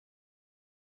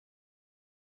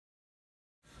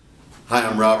Hi,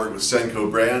 I'm Robert with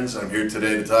SENCO Brands. I'm here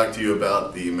today to talk to you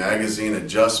about the magazine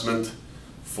adjustment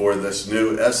for this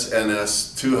new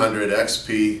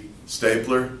SNS200XP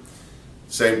stapler.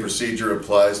 Same procedure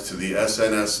applies to the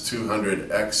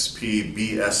SNS200XP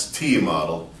BST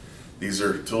model. These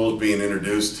are tools being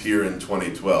introduced here in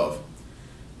 2012.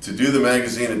 To do the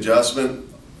magazine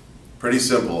adjustment, pretty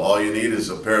simple. All you need is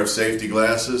a pair of safety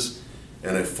glasses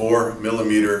and a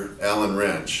 4mm Allen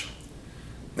wrench.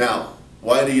 Now,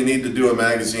 why do you need to do a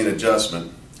magazine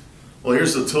adjustment? Well,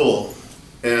 here's the tool,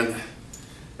 and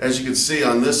as you can see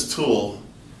on this tool,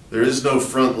 there is no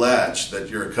front latch that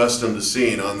you're accustomed to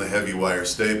seeing on the heavy wire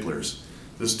staplers.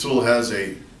 This tool has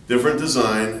a different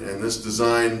design, and this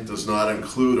design does not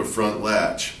include a front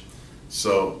latch.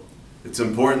 So it's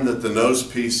important that the nose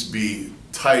piece be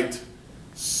tight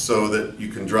so that you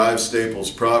can drive staples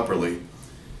properly.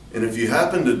 And if you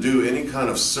happen to do any kind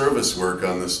of service work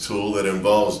on this tool that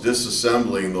involves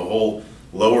disassembling the whole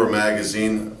lower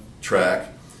magazine track,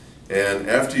 and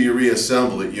after you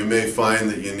reassemble it, you may find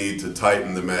that you need to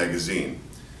tighten the magazine.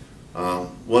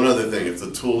 One other thing, if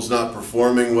the tool's not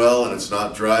performing well and it's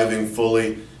not driving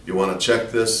fully, you want to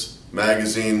check this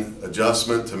magazine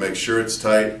adjustment to make sure it's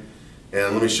tight,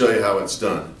 and let me show you how it's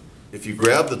done. If you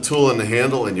grab the tool in the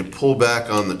handle and you pull back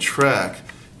on the track,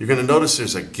 you're going to notice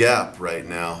there's a gap right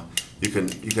now. You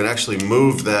can actually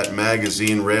move that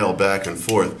magazine rail back and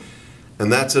forth,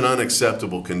 and that's an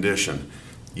unacceptable condition.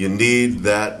 You need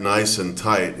that nice and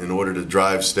tight in order to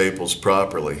drive staples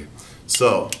properly.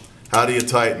 So, how do you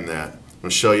tighten that? I'm going to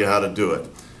show you how to do it.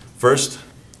 First,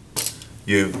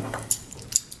 you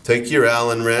take your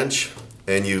Allen wrench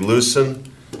and you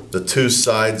loosen the two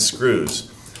side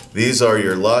screws. These are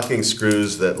your locking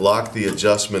screws that lock the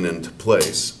adjustment into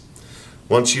place.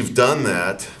 Once you've done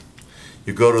that,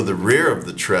 you go to the rear of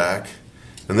the track,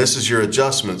 and this is your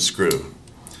adjustment screw.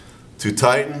 To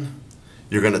tighten,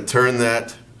 you're going to turn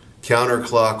that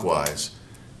counterclockwise.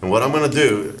 And what I'm going to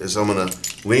do is I'm going to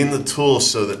lean the tool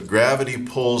so that gravity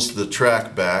pulls the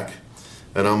track back,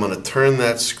 and I'm going to turn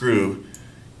that screw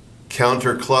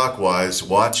counterclockwise,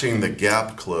 watching the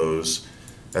gap close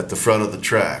at the front of the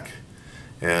track.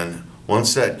 And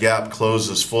once that gap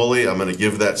closes fully, I'm going to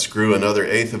give that screw another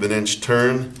 1/8 of an inch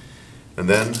turn, and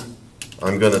then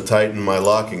I'm going to tighten my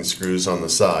locking screws on the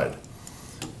side.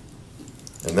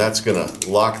 And that's going to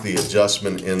lock the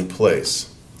adjustment in place.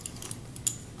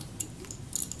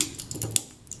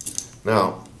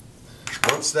 Now,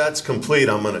 once that's complete,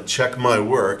 I'm going to check my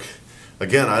work.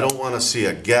 Again, I don't want to see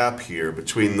a gap here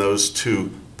between those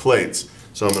two plates.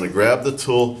 So I'm going to grab the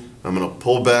tool, I'm going to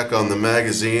pull back on the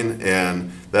magazine,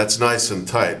 and that's nice and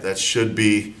tight. That should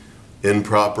be in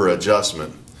proper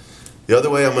adjustment. The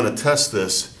other way I'm going to test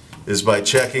this is by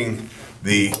checking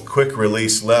the quick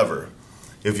release lever.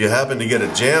 If you happen to get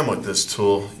a jam with this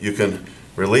tool, you can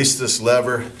release this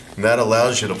lever, and that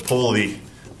allows you to pull the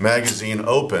magazine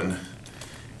open,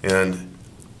 and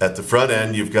at the front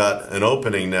end you've got an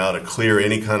opening now to clear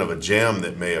any kind of a jam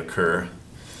that may occur.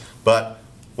 But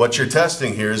what you're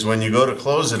testing here is when you go to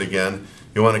close it again,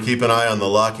 you want to keep an eye on the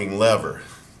locking lever.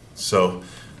 So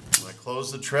when I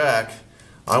close the track,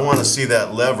 I want to see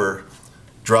that lever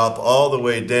drop all the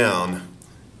way down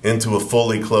into a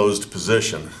fully closed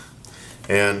position.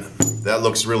 And that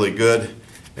looks really good,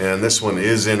 and this one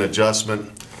is in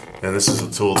adjustment, and this is a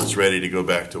tool that's ready to go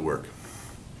back to work.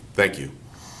 Thank you.